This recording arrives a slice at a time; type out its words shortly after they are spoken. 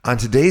On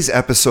today's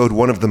episode,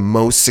 one of the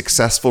most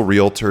successful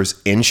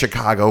realtors in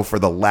Chicago for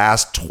the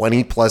last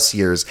 20 plus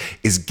years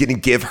is going to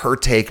give her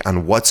take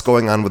on what's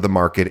going on with the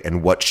market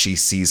and what she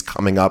sees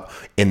coming up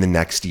in the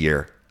next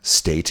year.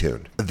 Stay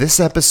tuned. This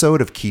episode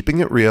of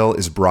Keeping It Real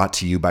is brought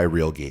to you by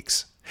Real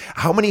Geeks.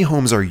 How many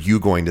homes are you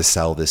going to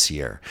sell this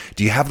year?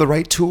 Do you have the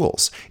right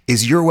tools?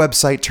 Is your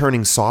website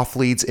turning soft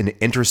leads into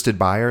interested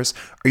buyers?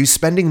 Are you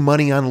spending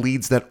money on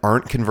leads that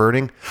aren't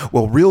converting?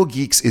 Well, Real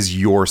Geeks is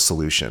your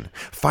solution.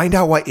 Find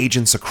out why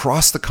agents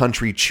across the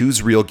country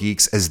choose Real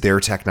Geeks as their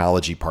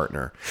technology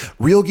partner.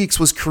 Real Geeks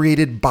was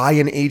created by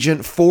an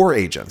agent for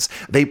agents.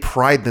 They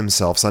pride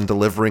themselves on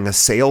delivering a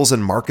sales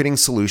and marketing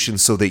solution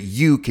so that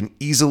you can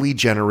easily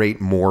generate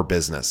more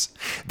business.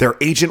 Their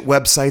agent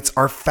websites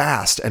are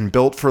fast and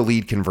built for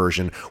lead conversion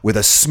with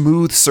a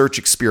smooth search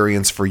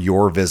experience for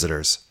your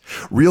visitors.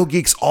 Real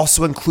Geeks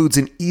also includes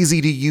an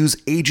easy-to-use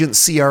agent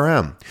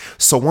CRM.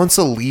 So once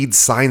a lead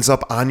signs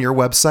up on your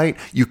website,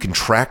 you can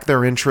track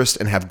their interest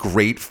and have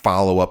great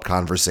follow-up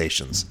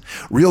conversations.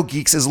 Real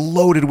Geeks is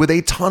loaded with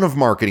a ton of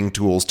marketing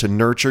tools to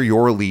nurture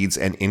your leads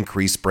and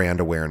increase brand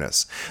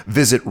awareness.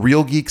 Visit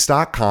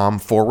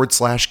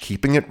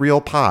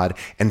realgeeks.com/keepingitrealpod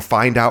and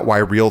find out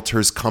why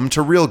realtors come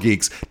to Real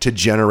Geeks to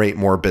generate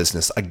more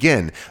business.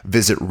 Again,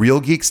 visit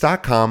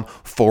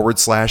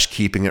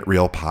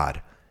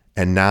realgeeks.com/keepingitrealpod.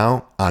 And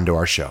now, on to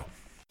our show.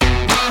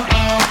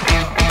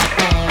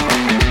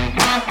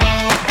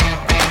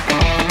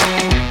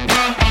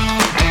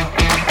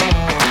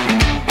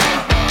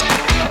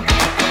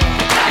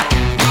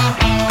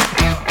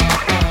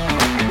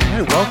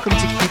 Welcome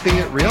to Keeping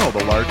It Real,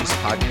 the largest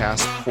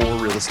podcast for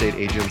real estate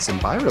agents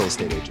and by real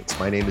estate agents.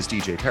 My name is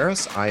DJ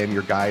Paris. I am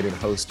your guide and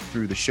host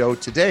through the show.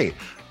 Today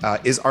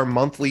is our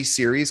monthly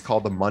series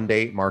called the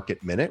Monday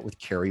Market Minute with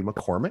Carrie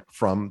McCormick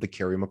from the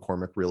Carrie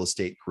McCormick Real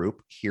Estate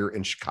Group here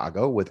in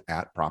Chicago with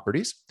At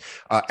Properties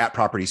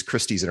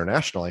Christie's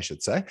International, I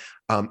should say.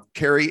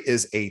 Carrie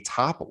is a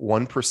top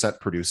 1%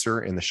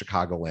 producer in the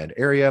Chicagoland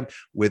area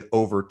with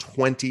over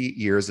 20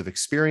 years of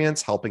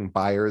experience helping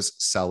buyers,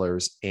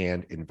 sellers,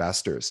 and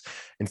investors.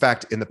 In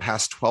fact, in the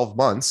past 12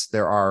 months,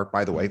 there are,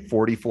 by the way,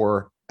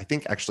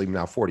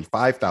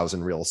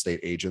 45,000 real estate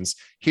agents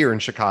here in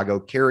Chicago.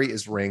 Carrie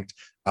is ranked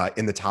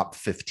in the top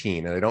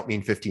 15. And I don't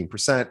mean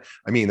 15%.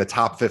 I mean the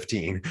top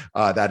 15.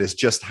 That is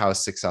just how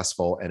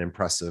successful and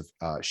impressive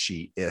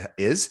she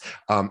is.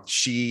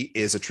 She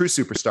is a true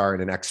superstar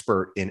and an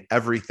expert in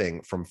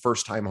everything from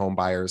first-time home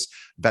buyers,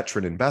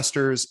 veteran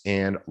investors,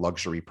 and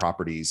luxury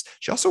properties.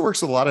 She also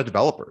works with a lot of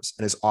developers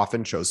and is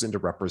often chosen to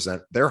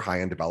represent their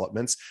high-end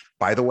developments.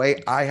 By the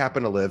way, I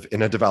happen to live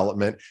in a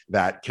development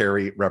that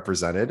Carrie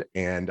represented,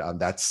 and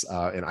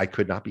and I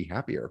could not be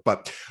happier.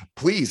 But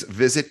please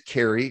visit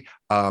Carrie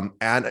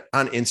and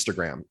on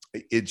Instagram.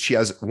 She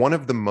has one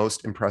of the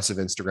most impressive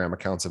Instagram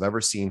accounts I've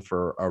ever seen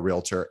for a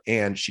realtor,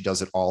 and she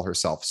does it all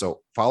herself. So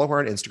follow her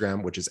on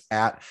Instagram, which is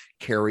at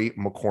Carrie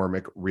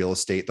McCormick Real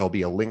Estate. There'll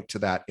be a link to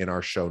that in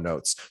our show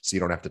notes, so you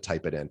don't have to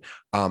type it in.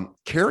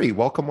 Carrie,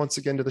 welcome once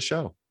again to the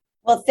show.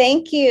 Well,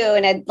 thank you.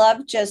 And I'd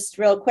love just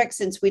real quick,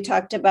 since we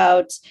talked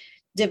about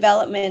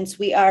developments,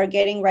 we are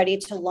getting ready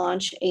to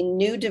launch a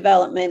new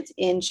development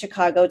in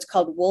Chicago. It's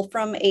called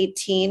Wolfram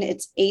 18.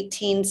 It's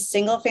 18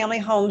 single family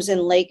homes in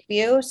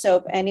Lakeview. So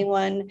if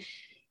anyone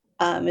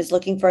is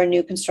looking for a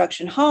new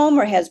construction home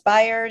or has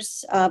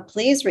buyers,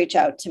 please reach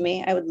out to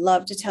me. I would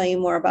love to tell you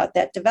more about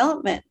that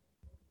development.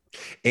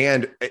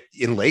 And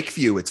in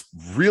Lakeview, it's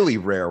really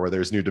rare where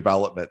there's new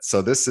development.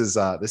 So this is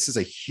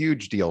a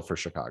huge deal for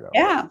Chicago.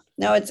 Yeah,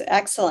 no, it's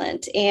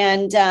excellent.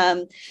 And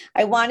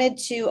I wanted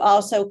to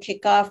also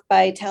kick off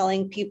by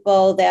telling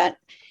people that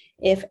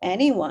if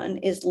anyone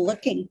is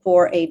looking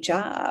for a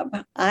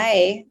job,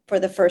 I, for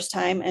the first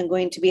time, am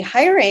going to be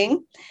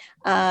hiring.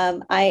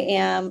 I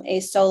am a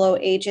solo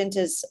agent,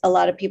 as a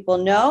lot of people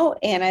know,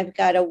 and I've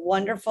got a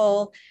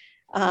wonderful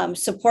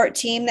support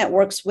team that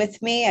works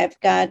with me. I've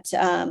got,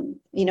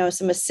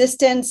 some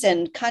assistants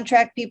and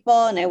contract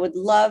people, and I would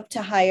love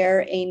to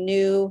hire a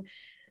new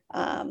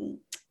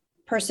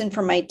person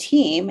for my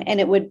team. And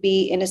it would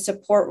be in a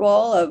support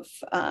role of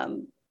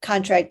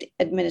contract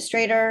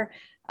administrator,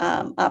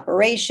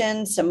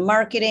 operations, some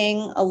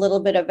marketing, a little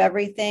bit of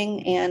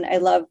everything. And I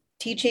love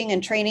teaching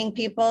and training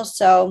people.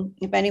 So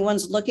if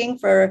anyone's looking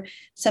for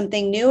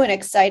something new and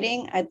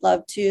exciting, I'd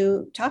love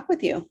to talk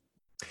with you.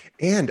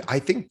 And I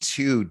think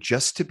too,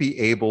 just to be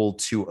able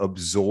to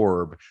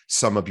absorb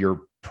some of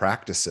your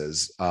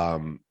practices,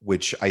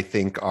 which I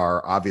think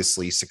are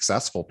obviously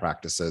successful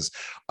practices.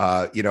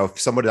 If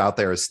someone out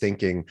there is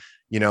thinking,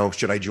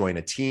 should I join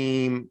a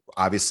team?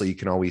 Obviously, you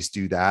can always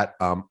do that.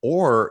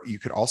 Or you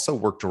could also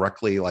work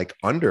directly like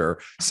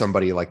under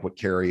somebody like what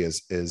Carrie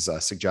is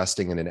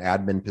suggesting in an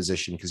admin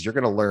position, because you're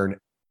going to learn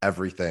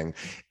everything.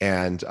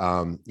 And,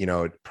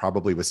 it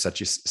probably was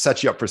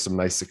set you up for some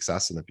nice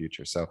success in the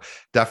future. So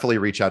definitely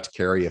reach out to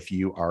Carrie if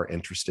you are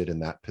interested in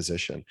that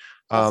position.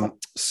 Awesome.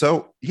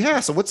 So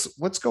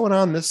what's going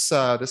on this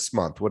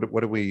month? What should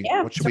So we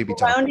be we're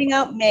talking rounding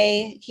about? out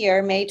May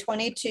here, May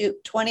 22,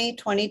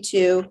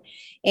 2022.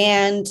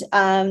 And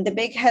the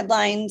big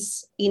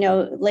headlines,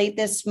 late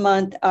this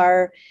month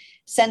are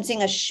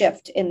sensing a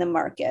shift in the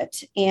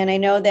market. And I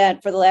know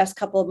that for the last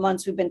couple of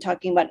months, we've been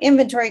talking about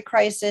inventory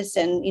crisis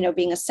and,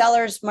 being a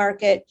seller's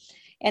market.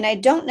 And I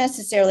don't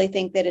necessarily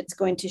think that it's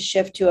going to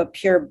shift to a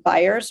pure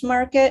buyer's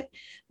market,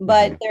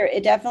 but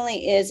it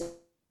definitely is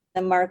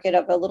the market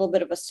of a little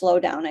bit of a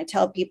slowdown. I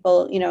tell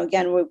people,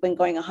 again, we've been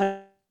going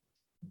 100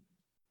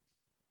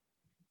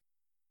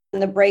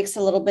 and the brakes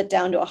a little bit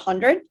down to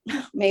 100,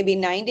 maybe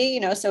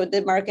 90, so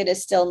the market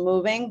is still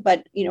moving,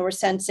 but, we're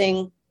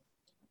sensing,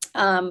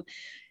 and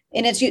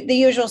it's the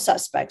usual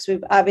suspects.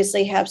 We've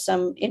obviously have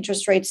some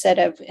interest rates that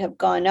have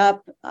gone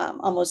up,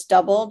 almost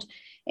doubled.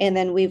 And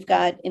then we've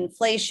got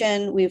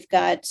inflation, we've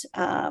got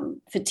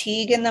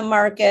fatigue in the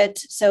market.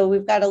 So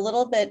we've got a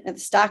little bit, the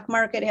stock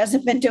market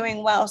hasn't been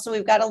doing well. So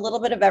we've got a little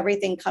bit of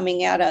everything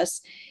coming at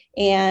us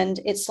and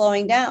it's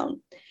slowing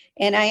down.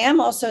 And I am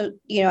also,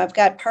 I've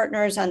got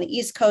partners on the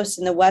East Coast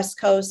and the West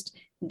Coast.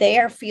 They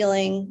are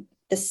feeling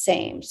the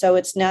same. So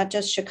it's not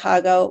just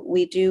Chicago.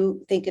 We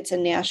do think it's a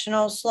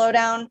national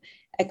slowdown,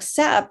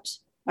 except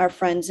our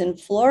friends in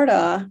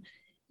Florida,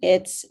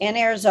 it's in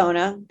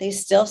Arizona. They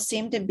still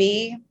seem to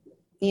be,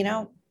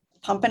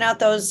 pumping out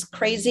those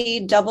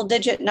crazy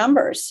double-digit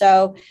numbers.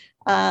 So,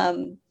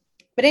 but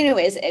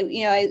anyways,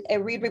 I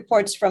read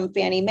reports from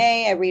Fannie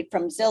Mae. I read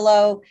from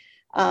Zillow.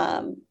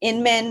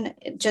 Inman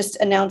just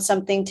announced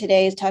something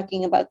today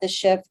talking about the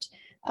shift.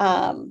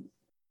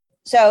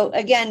 So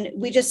again,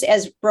 we just,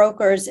 as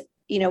brokers,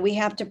 we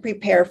have to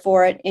prepare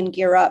for it and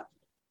gear up.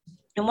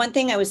 And one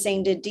thing I was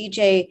saying to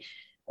DJ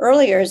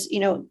earlier is,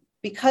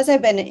 because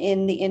I've been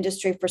in the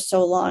industry for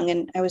so long,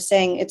 and I was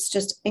saying it's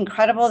just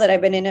incredible that I've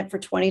been in it for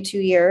 22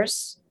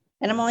 years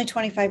and I'm only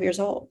 25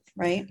 years old,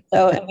 right?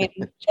 So, I mean,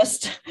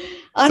 just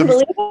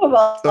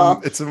unbelievable.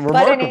 It's But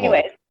remarkable.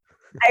 anyway,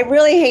 I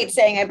really hate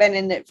saying I've been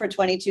in it for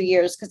 22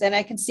 years because then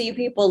I can see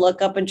people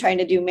look up and trying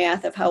to do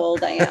math of how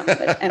old I am,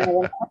 but I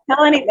won't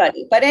tell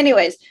anybody. But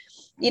anyways,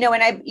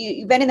 and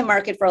you've been in the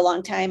market for a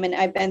long time, and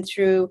I've been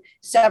through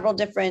several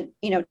different,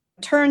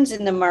 turns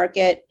in the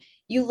market.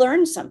 You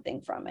learn something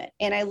from it.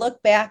 And I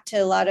look back to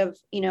a lot of,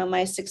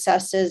 my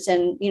successes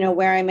and,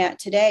 where I'm at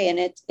today. And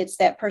it's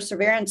that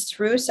perseverance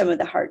through some of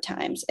the hard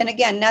times. And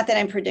again, not that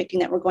I'm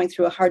predicting that we're going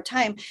through a hard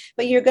time,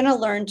 but you're going to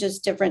learn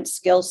just different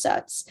skill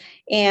sets.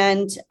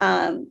 And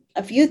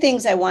a few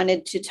things I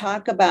wanted to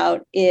talk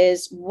about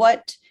is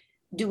what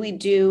do we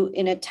do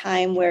in a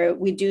time where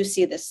we do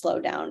see the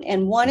slowdown?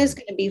 And one is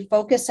going to be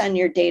focus on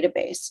your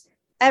database.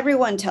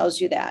 Everyone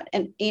tells you that.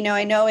 And,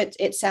 I know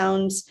it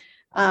sounds,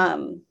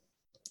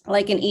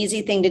 like an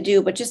easy thing to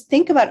do, but just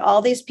think about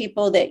all these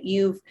people that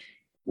you've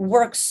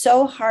worked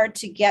so hard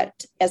to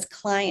get as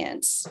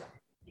clients,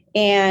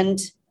 and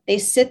they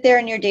sit there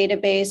in your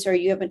database, or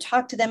you haven't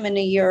talked to them in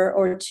a year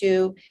or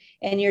two,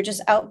 and you're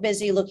just out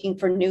busy looking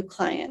for new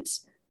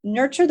clients.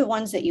 Nurture the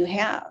ones that you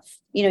have.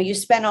 You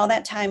spend all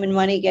that time and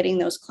money getting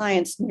those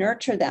clients,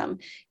 nurture them,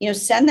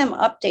 send them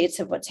updates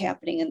of what's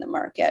happening in the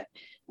market.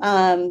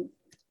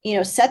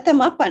 Set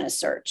them up on a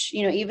search,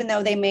 even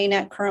though they may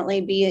not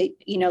currently be,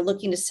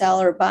 looking to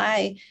sell or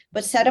buy,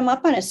 but set them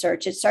up on a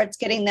search. It starts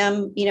getting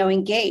them,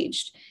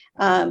 engaged.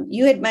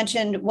 You had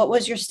mentioned, what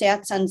was your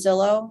stats on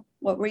Zillow?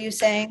 What were you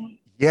saying?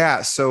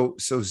 Yeah. So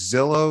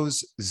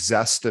Zillow's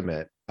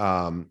Zestimate,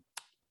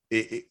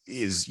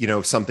 is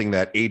something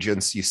that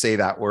agents, you say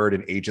that word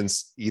and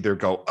agents either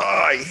go, oh,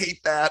 I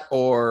hate that,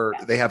 or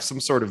they have some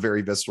sort of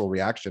very visceral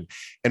reaction.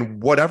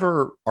 And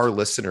whatever our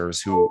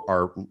listeners who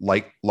are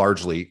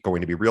largely going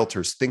to be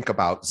realtors think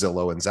about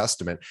Zillow and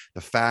Zestimate,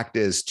 the fact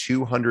is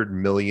 200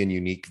 million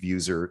unique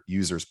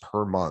users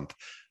per month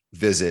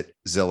visit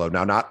Zillow.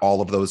 Now, not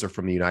all of those are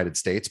from the United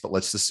States, but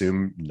let's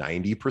assume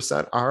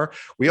 90% are.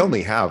 We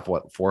only have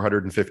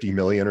 450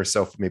 million or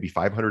so, maybe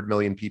 500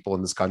 million people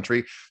in this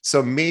country.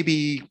 So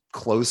maybe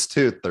close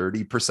to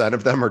 30%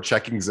 of them are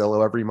checking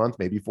Zillow every month,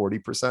 maybe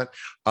 40%.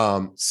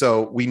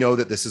 So we know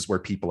that this is where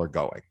people are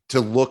going to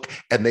look,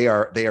 and they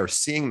are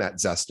seeing that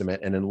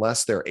Zestimate. And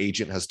unless their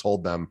agent has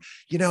told them,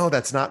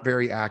 that's not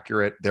very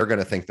accurate, they're going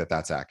to think that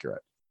that's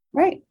accurate.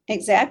 Right,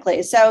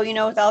 exactly. So,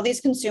 with all these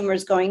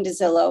consumers going to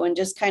Zillow and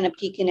just kind of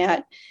peeking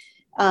at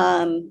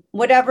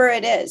whatever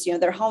it is,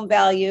 their home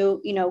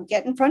value,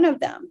 get in front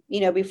of them,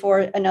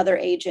 before another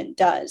agent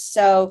does.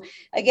 So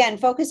again,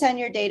 focus on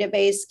your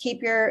database,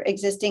 keep your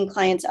existing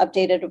clients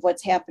updated of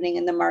what's happening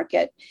in the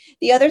market.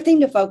 The other thing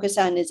to focus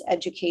on is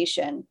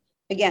education.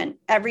 Again,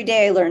 every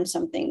day I learn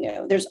something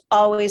new. There's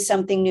always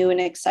something new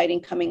and exciting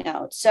coming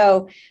out.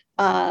 So,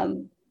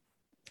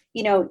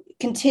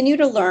 continue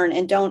to learn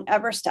and don't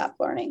ever stop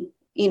learning,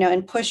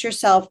 and push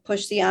yourself,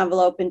 push the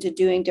envelope into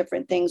doing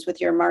different things with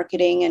your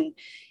marketing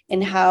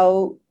and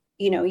how,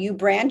 you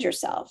brand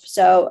yourself.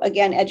 So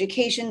again,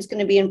 education is going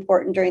to be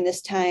important during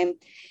this time,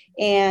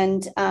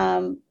 and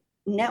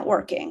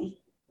networking.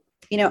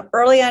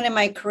 Early on in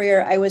my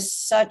career, I was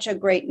such a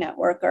great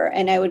networker,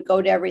 and I would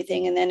go to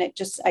everything, and then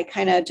I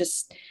kind of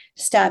just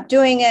stopped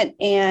doing it.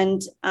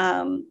 And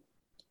I'm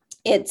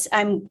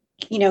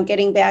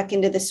getting back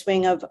into the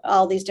swing of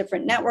all these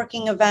different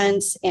networking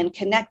events and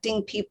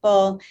connecting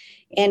people.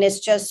 And it's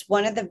just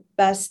one of the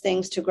best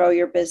things to grow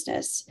your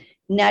business.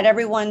 Not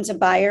everyone's a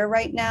buyer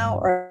right now,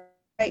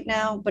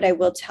 but I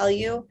will tell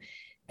you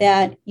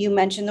that you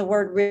mentioned the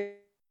word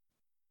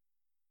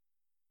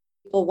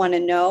people want to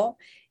know,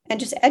 and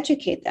just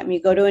educate them.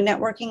 You go to a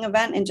networking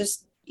event and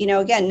just,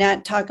 again,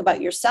 not talk about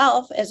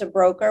yourself as a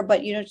broker,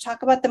 but,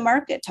 talk about the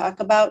market, talk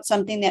about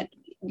something that,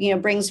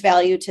 brings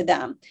value to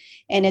them.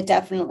 And it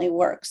definitely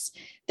works.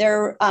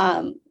 There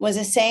was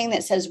a saying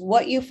that says,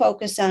 what you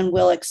focus on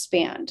will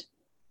expand.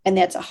 And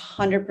that's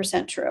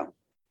 100% true.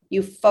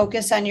 You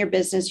focus on your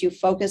business, you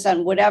focus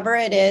on whatever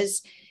it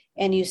is,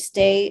 and you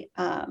stay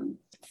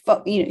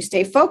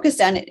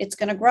focused on it, it's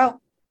going to grow.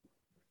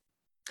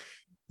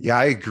 Yeah,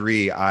 I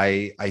agree.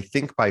 I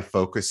think by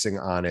focusing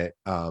on it,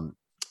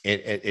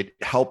 it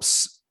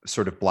helps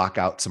sort of block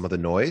out some of the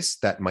noise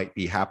that might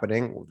be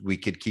happening. We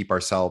could keep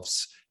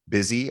ourselves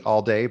busy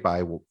all day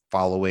by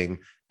following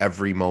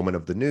every moment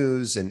of the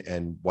news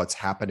and what's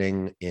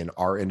happening in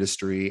our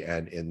industry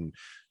and in,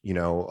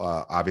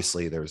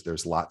 obviously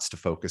there's lots to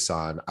focus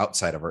on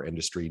outside of our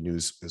industry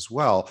news as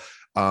well.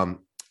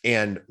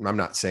 And I'm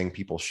not saying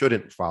people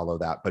shouldn't follow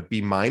that, but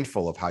be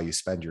mindful of how you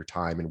spend your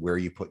time and where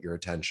you put your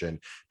attention.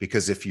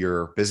 Because if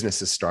your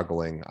business is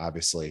struggling,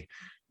 obviously,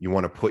 you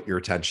want to put your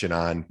attention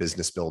on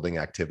business building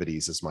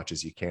activities as much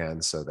as you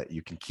can so that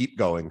you can keep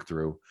going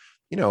through,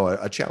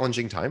 a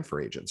challenging time for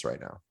agents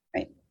right now.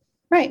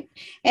 Right.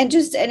 And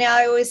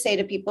I always say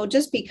to people,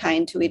 just be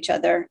kind to each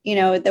other.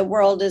 The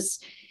world is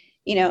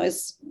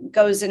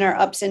goes in our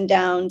ups and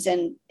downs.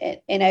 And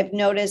I've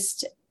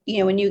noticed,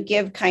 when you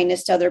give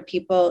kindness to other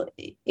people,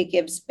 it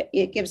gives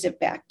it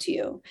back to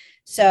you.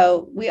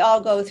 So we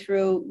all go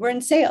through, we're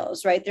in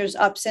sales, right? There's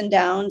ups and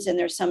downs, and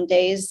there's some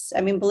days,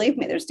 believe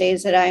me, there's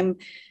days that I'm,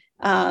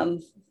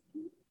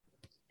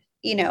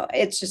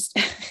 it's just,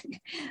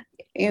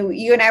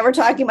 you and I were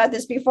talking about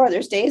this before.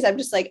 There's days I'm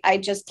just like, I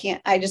just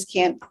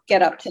can't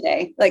get up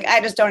today. Like,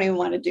 I just don't even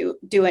want to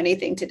do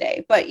anything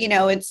today. But,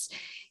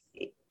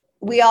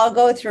 we all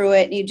go through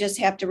it, and you just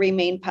have to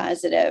remain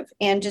positive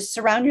and just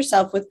surround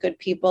yourself with good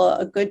people,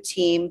 a good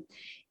team,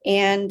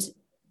 and,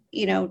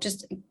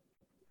 just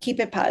keep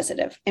it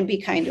positive and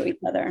be kind to each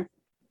other.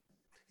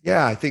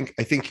 Yeah, I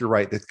think you're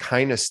right. The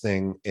kindness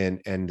thing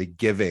and the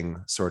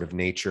giving sort of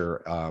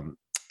nature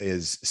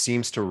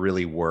seems to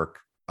really work.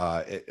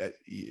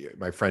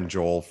 My friend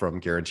Joel from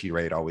Guaranteed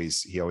Rate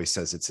always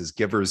says it's his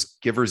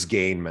givers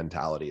gain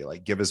mentality.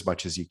 Like, give as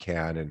much as you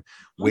can and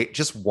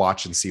just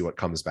watch and see what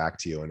comes back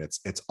to you. And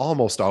it's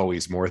almost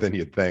always more than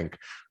you'd think.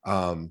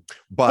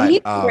 But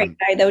he's a great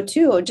guy though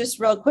too. Just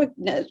real quick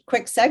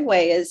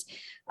segue is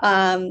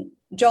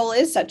Joel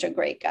is such a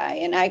great guy.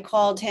 And I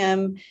called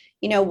him,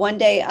 one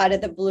day out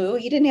of the blue.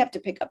 He didn't have to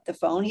pick up the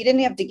phone. He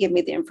didn't have to give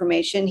me the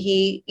information.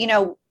 He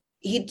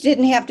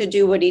didn't have to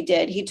do what he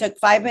did. He took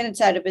 5 minutes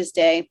out of his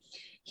day.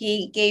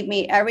 He gave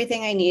me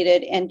everything I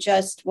needed and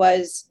just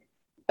was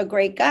a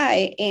great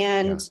guy.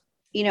 And,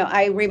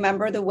 I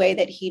remember the way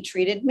that he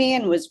treated me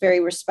and was very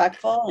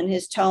respectful in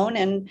his tone.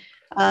 And,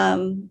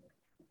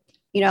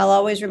 I'll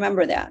always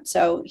remember that.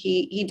 So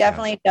he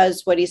definitely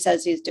does what he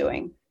says he's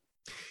doing.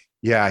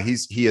 Yeah,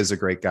 he is a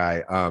great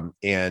guy,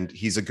 and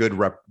he's a good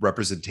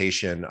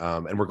representation,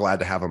 and we're glad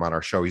to have him on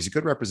our show. He's a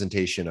good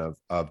representation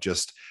of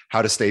just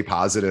how to stay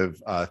positive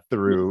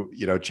through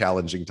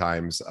challenging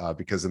times,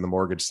 because in the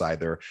mortgage side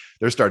they're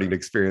starting to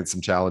experience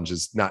some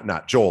challenges.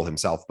 Not Joel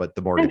himself, but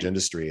the mortgage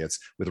industry. It's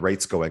with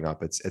rates going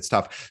up. It's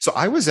tough. So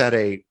I was at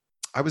an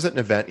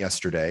event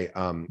yesterday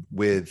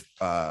with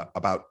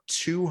about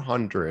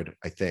 200,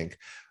 I think,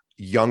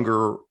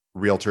 younger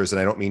realtors, and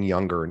I don't mean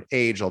younger in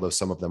age, although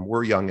some of them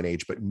were young in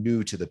age, but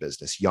young to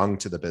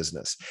the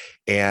business.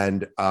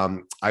 And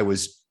I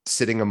was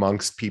sitting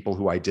amongst people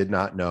who I did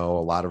not know, a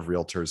lot of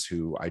realtors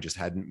who I just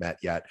hadn't met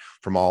yet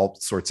from all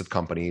sorts of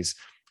companies.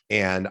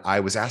 And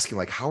I was asking,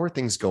 like, how are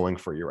things going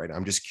for you right now?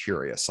 I'm just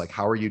curious, like,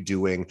 how are you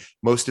doing?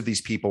 Most of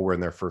these people were in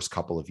their first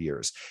couple of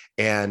years.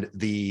 And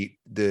the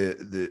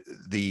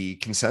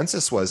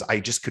consensus was, I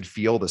just could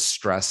feel the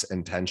stress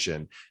and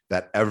tension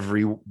that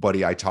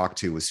everybody I talked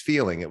to was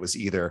feeling. It was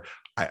either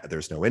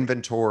there's no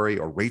inventory,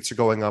 or rates are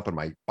going up and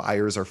my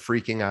buyers are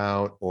freaking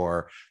out,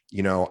 or,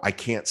 I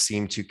can't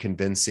seem to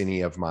convince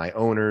any of my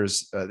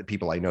owners, the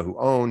people I know who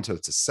own, to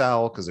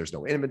sell because there's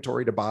no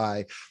inventory to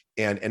buy.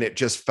 And it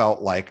just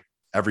felt like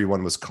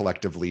everyone was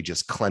collectively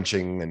just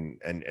clenching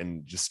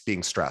and just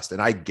being stressed.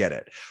 And I get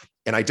it.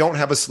 And I don't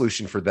have a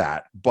solution for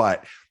that.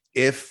 But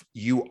if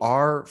you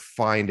are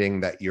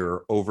finding that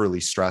you're overly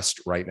stressed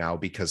right now,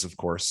 because of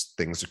course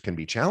things can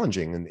be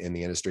challenging in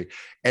the industry.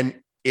 And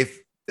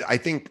I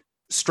think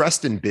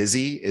stressed and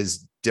busy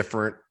is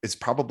different. It's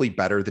probably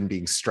better than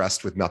being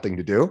stressed with nothing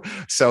to do.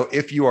 So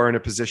if you are in a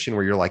position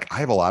where you're like, I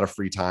have a lot of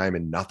free time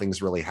and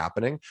nothing's really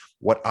happening,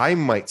 what I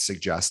might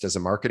suggest as a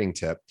marketing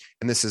tip,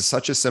 and this is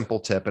such a simple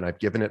tip, and I've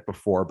given it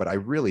before, but I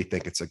really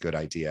think it's a good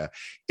idea,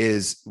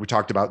 is we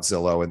talked about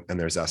Zillow and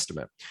their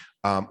Zestimate.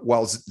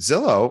 While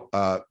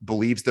Zillow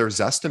believes their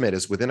Zestimate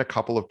is within a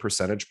couple of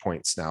percentage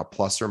points now,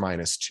 plus or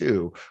minus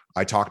 2,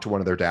 I talked to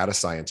one of their data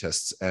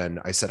scientists and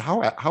I said,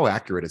 how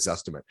accurate is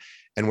Zestimate?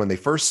 And when they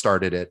first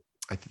started it,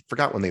 I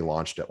forgot when they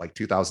launched it, like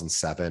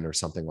 2007 or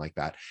something like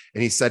that.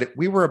 And he said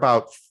we were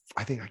about,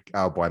 I think,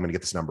 oh boy, I'm going to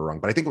get this number wrong,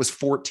 but I think it was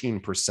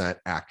 14%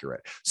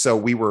 accurate. So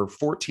we were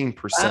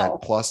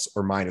 14% plus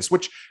or minus,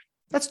 which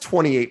that's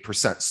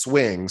 28%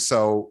 swing.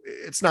 So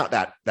it's not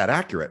that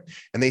accurate.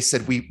 And they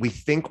said, we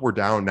think we're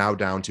down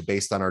to,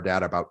 based on our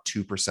data, about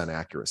 2%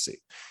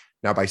 accuracy.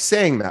 Now, by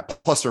saying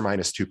that, plus or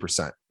minus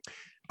 2%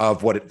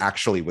 of what it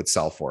actually would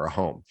sell for a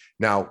home.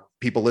 Now,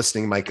 people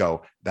listening might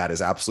go, that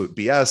is absolute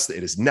BS.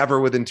 It is never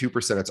within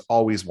 2%. It's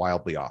always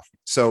wildly off.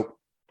 So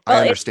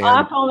I understand. It's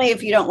off only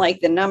if you don't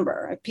like the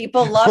number. If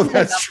people love the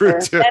that's number,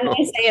 true too. then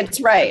they say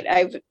it's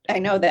right. I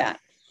know that.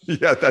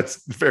 Yeah,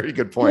 that's a very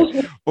good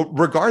point. But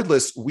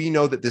regardless, we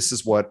know that this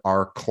is what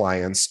our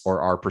clients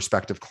or our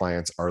prospective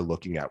clients are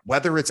looking at.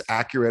 Whether it's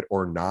accurate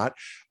or not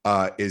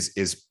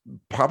is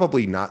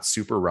probably not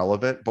super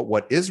relevant. But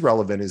what is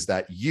relevant is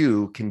that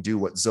you can do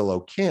what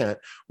Zillow can't,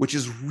 which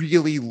is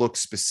really look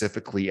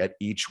specifically at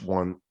each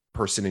one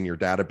person in your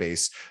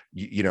database.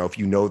 You know, if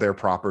you know their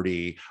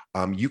property,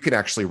 you can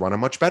actually run a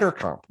much better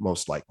comp,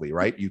 most likely,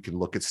 right? You can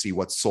look and see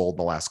what's sold in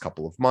the last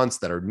couple of months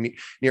that are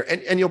near,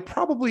 and you'll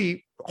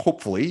probably,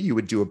 hopefully you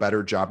would do a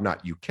better job,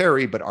 not you,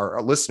 Carrie, but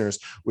our listeners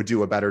would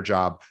do a better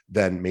job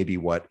than maybe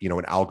what, you know,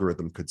 an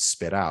algorithm could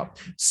spit out.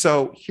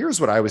 So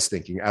here's what I was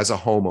thinking as a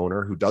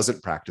homeowner who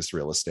doesn't practice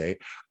real estate.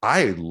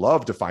 I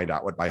love to find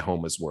out what my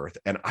home is worth.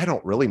 And I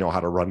don't really know how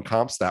to run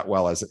comps that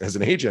well as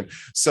an agent.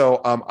 So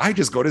I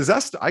just go to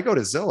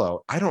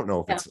Zillow. I don't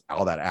know if it's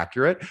all that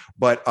accurate,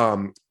 but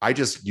I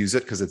just use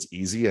it because it's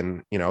easy.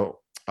 And, you know,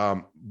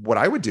 what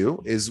I would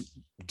do is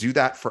do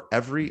that for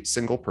every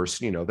single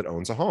person you know that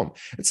owns a home,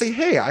 and say,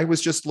 hey, I was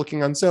just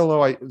looking on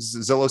Zillow.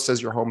 Zillow says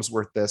your home's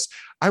worth this.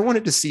 I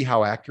wanted to see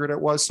how accurate it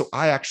was. So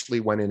I actually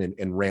went in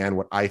and ran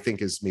what I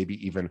think is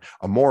maybe even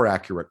a more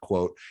accurate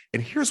quote.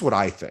 And here's what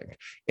I think.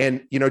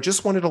 And, you know,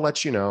 just wanted to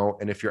let you know.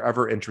 And if you're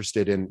ever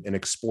interested in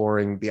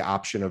exploring the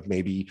option of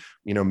maybe,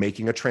 you know,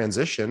 making a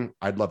transition,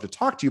 I'd love to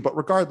talk to you. But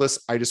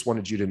regardless, I just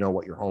wanted you to know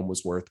what your home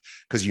was worth,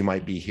 because you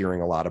might be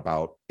hearing a lot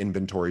about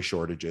inventory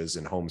shortages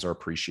and homes have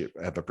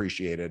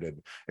appreciated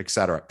and et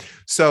cetera.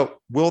 So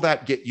will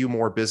that get you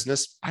more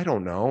business? I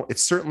don't know. It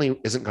certainly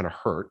isn't going to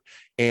hurt.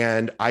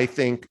 And I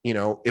think, you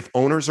know, if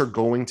owners are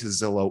going to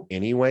Zillow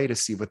anyway to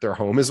see what their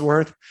home is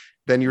worth,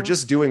 then you're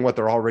just doing what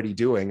they're already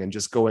doing and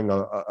just going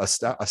a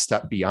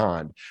step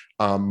beyond.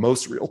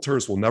 Most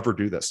realtors will never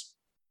do this.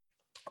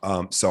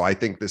 So I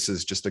think this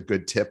is just a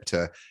good tip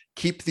to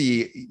keep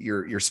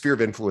your sphere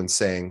of influence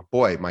saying,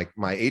 boy,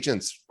 my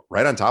agent's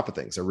right on top of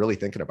things. They're really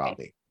thinking about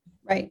me.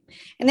 Right.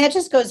 And that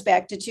just goes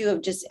back to too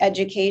of just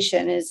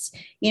education is,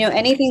 you know,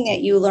 anything that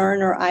you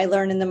learn or I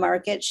learn in the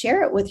market,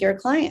 share it with your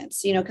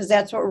clients, you know, because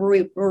that's what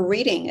we're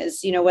reading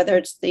is, you know, whether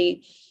it's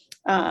the,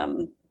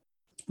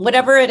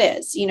 whatever it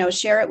is, you know,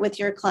 share it with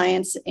your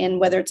clients, and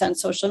whether it's on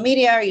social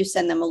media or you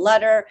send them a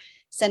letter,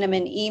 send them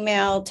an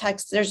email,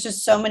 text, there's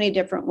just so many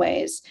different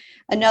ways.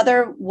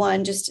 Another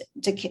one, just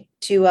to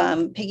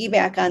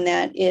piggyback on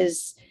that,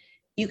 is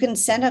you can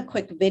send a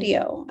quick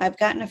video. I've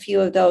gotten a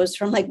few of those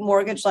from like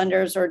mortgage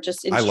lenders or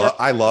just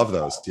I love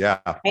those. Yeah.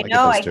 I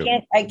know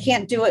I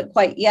can't do it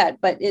quite yet,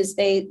 but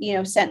they, you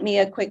know, sent me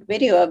a quick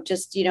video of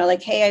just, you know,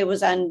 like, hey,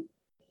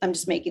 I'm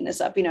just making this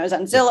up, you know, I was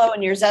on Zillow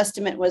and your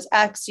estimate was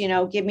X, you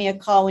know, give me a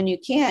call when you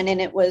can. And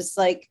it was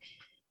like,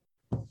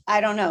 I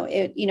don't know,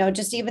 it, you know,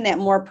 just even that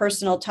more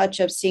personal touch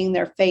of seeing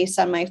their face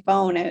on my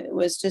phone. It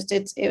was just,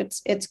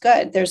 it's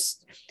good.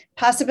 There's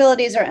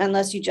possibilities are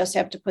endless. You just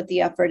have to put the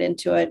effort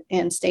into it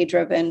and stay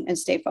driven and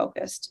stay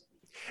focused.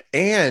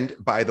 And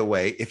by the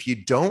way, if you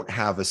don't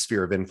have a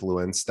sphere of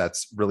influence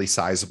that's really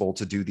sizable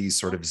to do these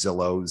sort of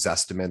Zillow's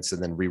estimates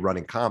and then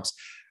rerunning comps,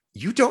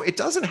 it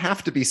doesn't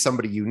have to be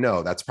somebody you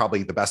know. That's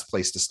probably the best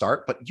place to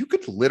start, but you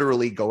could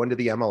literally go into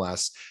the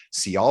MLS,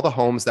 see all the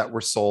homes that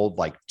were sold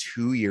like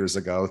 2 years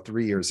ago,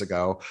 3 years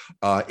ago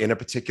in a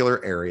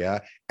particular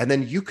area. And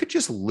then you could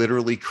just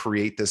literally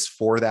create this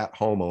for that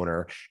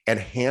homeowner and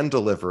hand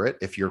deliver it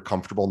if you're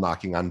comfortable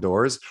knocking on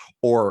doors,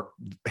 or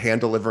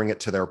hand delivering it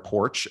to their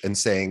porch and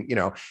saying, you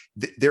know,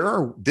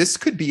 this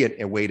could be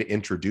a way to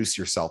introduce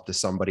yourself to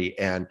somebody.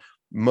 And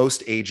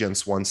most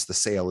agents, once the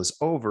sale is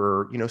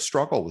over, you know,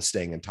 struggle with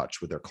staying in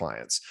touch with their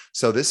clients.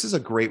 So this is a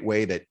great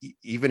way that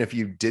even if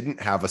you didn't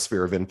have a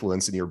sphere of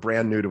influence and you're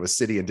brand new to a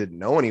city and didn't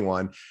know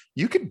anyone,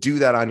 you could do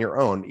that on your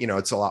own. You know,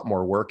 it's a lot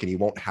more work and you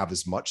won't have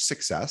as much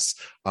success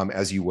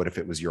as you would if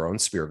it was your own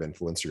sphere of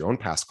influence, your own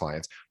past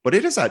clients. But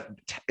it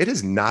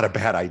is not a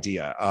bad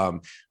idea.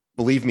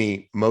 believe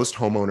me, most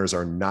homeowners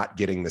are not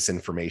getting this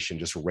information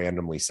just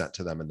randomly sent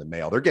to them in the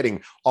mail. They're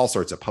getting all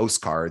sorts of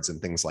postcards and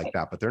things like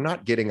that, but they're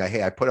not getting a,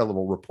 hey, I put a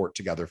little report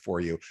together for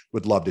you.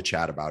 Would love to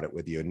chat about it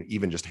with you, and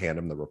even just hand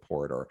them the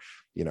report, or,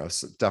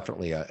 so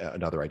definitely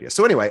another idea.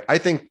 So anyway, I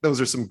think those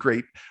are some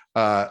great,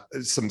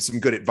 some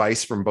good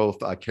advice from both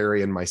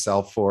Carrie and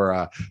myself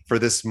for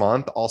this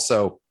month.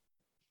 Also,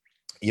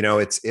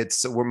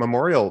 it's where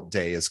Memorial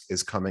Day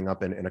is coming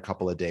up in a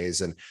couple of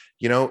days. And,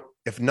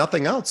 if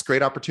nothing else,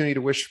 great opportunity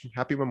to wish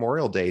happy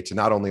Memorial Day to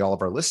not only all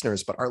of our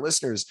listeners, but our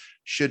listeners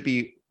should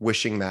be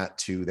wishing that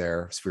to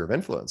their sphere of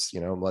influence.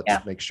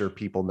 Let's make sure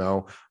people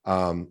know,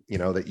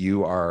 that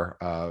you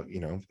are,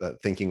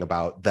 thinking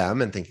about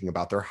them and thinking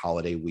about their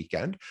holiday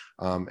weekend,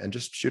 and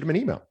just shoot them an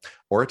email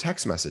or a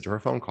text message or a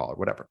phone call or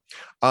whatever.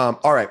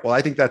 All right. Well,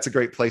 I think that's a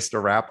great place to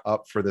wrap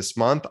up for this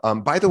month.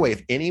 By the way,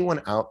 if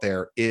anyone out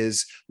there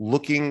is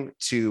looking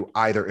to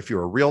either, if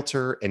you're a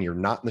realtor and you're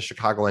not in the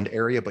Chicagoland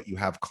area, but you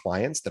have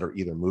clients that are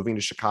either moving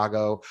to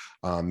Chicago,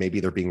 maybe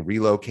they're being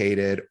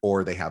relocated,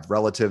 or they have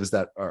relatives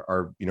that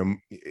are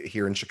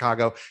here in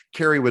Chicago,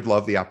 Carrie would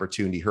love the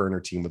opportunity. Her and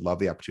her team would love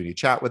the opportunity to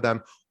chat with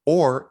them.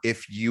 Or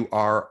if you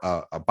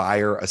are a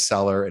buyer, a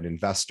seller, an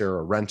investor,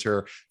 a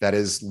renter that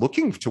is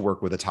looking to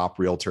work with a top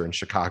realtor in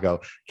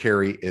Chicago,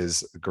 Carrie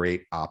is a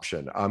great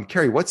option.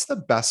 Carrie, what's the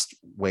best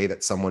way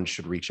that someone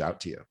should reach out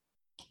to you?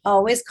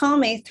 Always call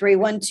me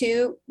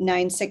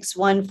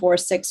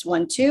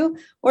 312-961-4612,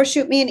 or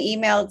shoot me an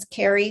email. It's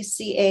Carrie,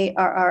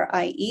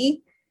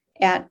 CARRIE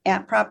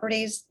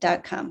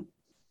 @properties.com.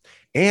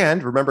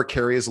 And remember,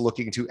 Carrie is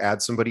looking to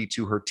add somebody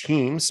to her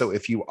team. So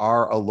if you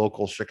are a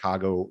local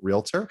Chicago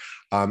realtor,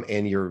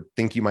 and you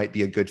think you might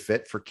be a good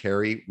fit for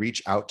Carrie,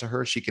 reach out to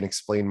her. She can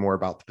explain more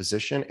about the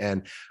position.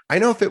 And I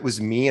know if it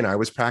was me and I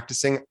was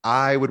practicing,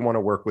 I would want to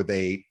work with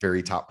a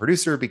very top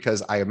producer,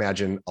 because I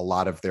imagine a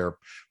lot of their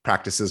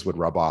practices would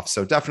rub off.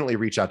 So definitely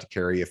reach out to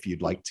Carrie if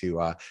you'd like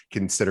to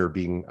consider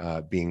being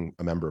a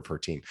member of her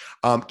team.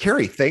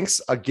 Carrie, thanks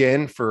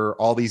again for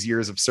all these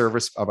years of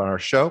service on our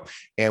show.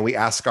 And we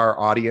ask our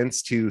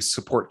audience to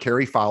support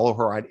Carrie. Follow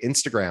her on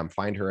Instagram.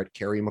 Find her at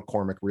Carrie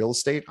McCormick Real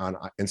Estate on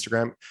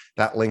Instagram.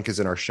 That link is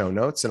in our show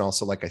notes. And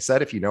also, like I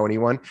said, if you know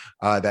anyone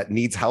that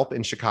needs help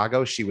in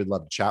Chicago, she would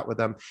love to chat with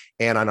them.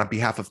 And on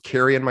behalf of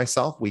Carrie and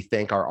myself, we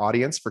thank our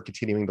audience for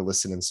continuing to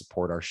listen and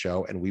support our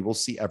show. And we will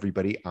see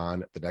everybody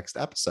on the next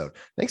episode.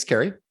 Thanks,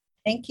 Carrie.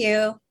 Thank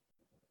you.